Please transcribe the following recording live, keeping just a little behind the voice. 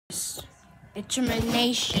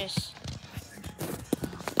Determinacious.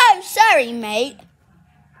 I'm sorry, mate.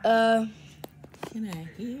 Can I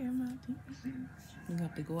hear my You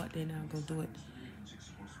have to go out there now and go do it.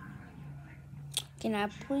 Can I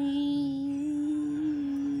please?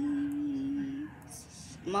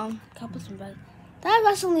 Mom, couple some Vaseline. That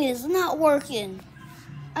Vaseline is not working.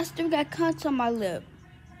 I still got cuts on my lip.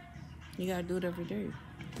 You gotta do it every day.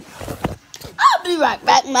 I'll be right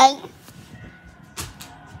back, mate.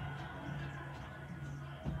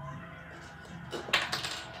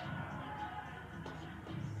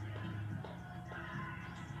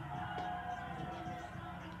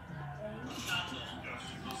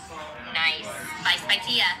 Nice. Slice by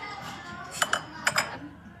Tia.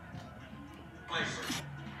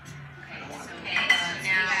 Okay,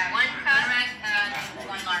 now 1 cup,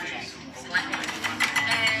 1 large egg. One egg.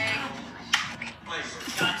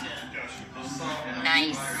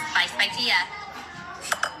 Nice. Slice by Tia.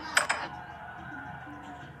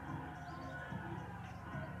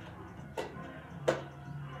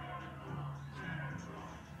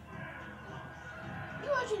 You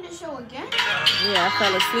watching the show again? Yeah, I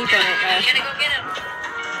fell asleep on it. You gotta go get him.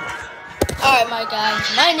 Alright, my guys.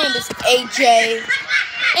 My name is AJ.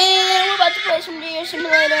 And we're about to play some Deer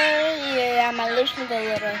Simulator. Yeah, I'm a listener to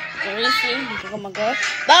little Greasy. Oh my god.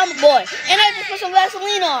 But I'm a boy. And I just put some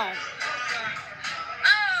Vaseline on.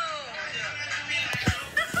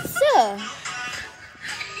 So,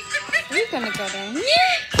 we're gonna go down here.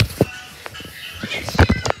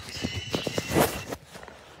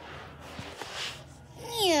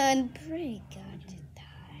 And pray God to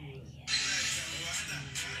die.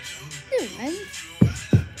 Dude, I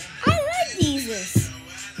like Jesus.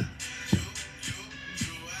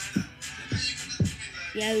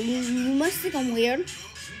 Yeah, you must think I'm weird.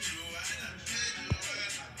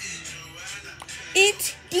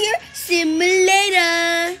 It's Deer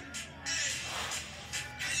Simulator.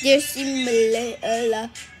 Deer Simulator.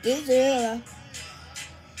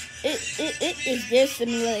 It is Deer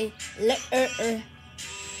Simulator.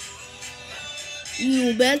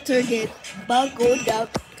 You better get buckled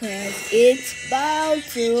up, cause it's about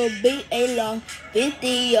to be a long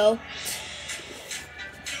video.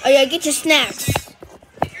 Oh yeah, get your snacks.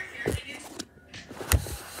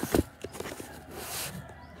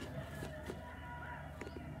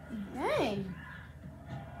 Dang.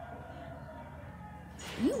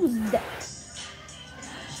 Use that.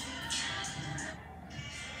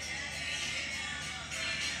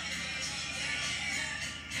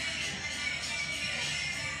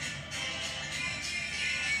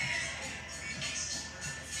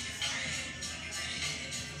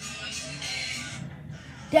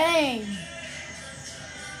 Dang.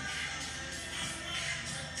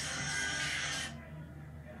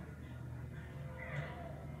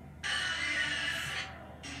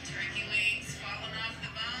 Turkey wings falling off the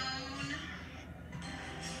bone.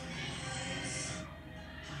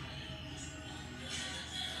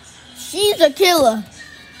 She's a killer.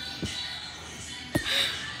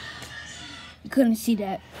 You couldn't see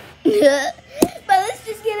that. But let's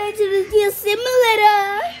just get into the Deer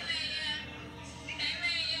Simulator.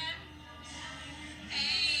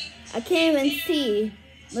 I can't even see.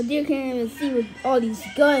 My deer can't even see with all these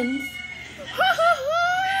guns.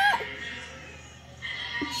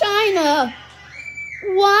 China.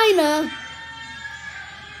 Whiner.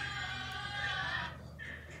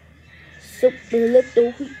 Soup with a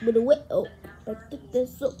little wheat with a wet. Oh, I think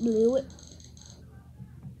that's soup with a wet.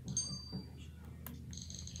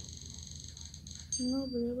 No,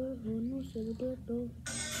 no, celebrato.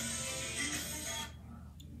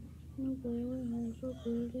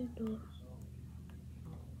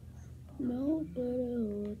 No,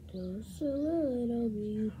 pero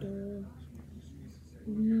celebrito.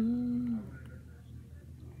 No.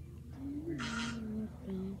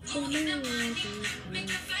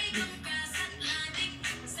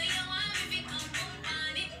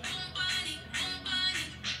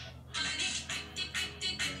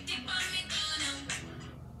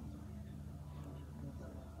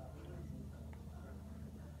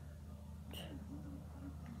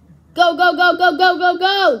 Go, go, go, go, go, go,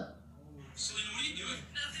 go! Selena, what are you doing?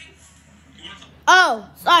 Nothing. You want to play Oh,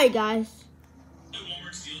 sorry guys.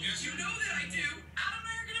 Walmart Steel Gears? You know that I do. Adam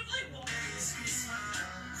and I are gonna play Walmart.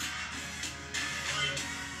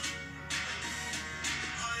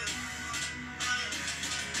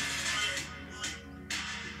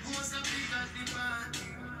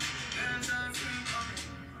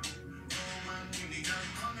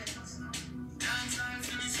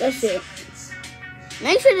 That's it.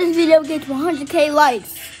 Make sure this video gets 100k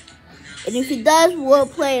likes. And if it does, we'll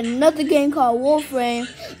play another game called Warframe.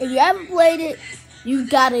 If you haven't played it, we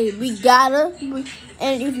gotta.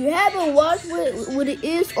 And if you haven't watched what it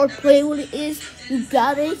is or played what it is, you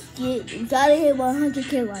gotta hit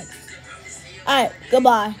 100K likes. Alright,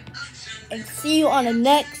 goodbye. And see you on the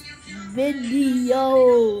next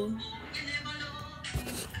video.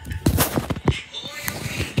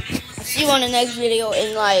 See you on the next video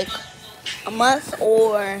in like a month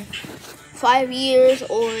or 5 years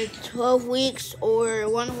or 12 weeks or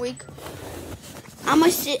 1 week. I'ma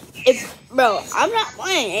sit I'm not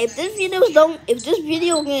playing. If this video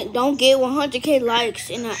don't get 100K likes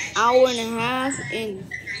in an hour and a half and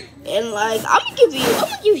like I'm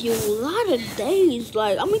gonna give you a lot of days.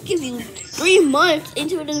 Like I'm gonna give you 3 months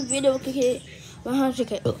until this video can hit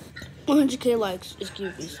 100K likes.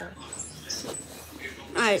 Excuse me, sorry.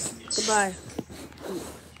 Alright, goodbye.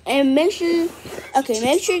 And make sure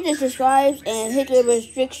to subscribe and hit the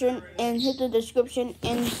description and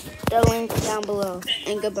the link down below.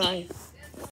 And goodbye.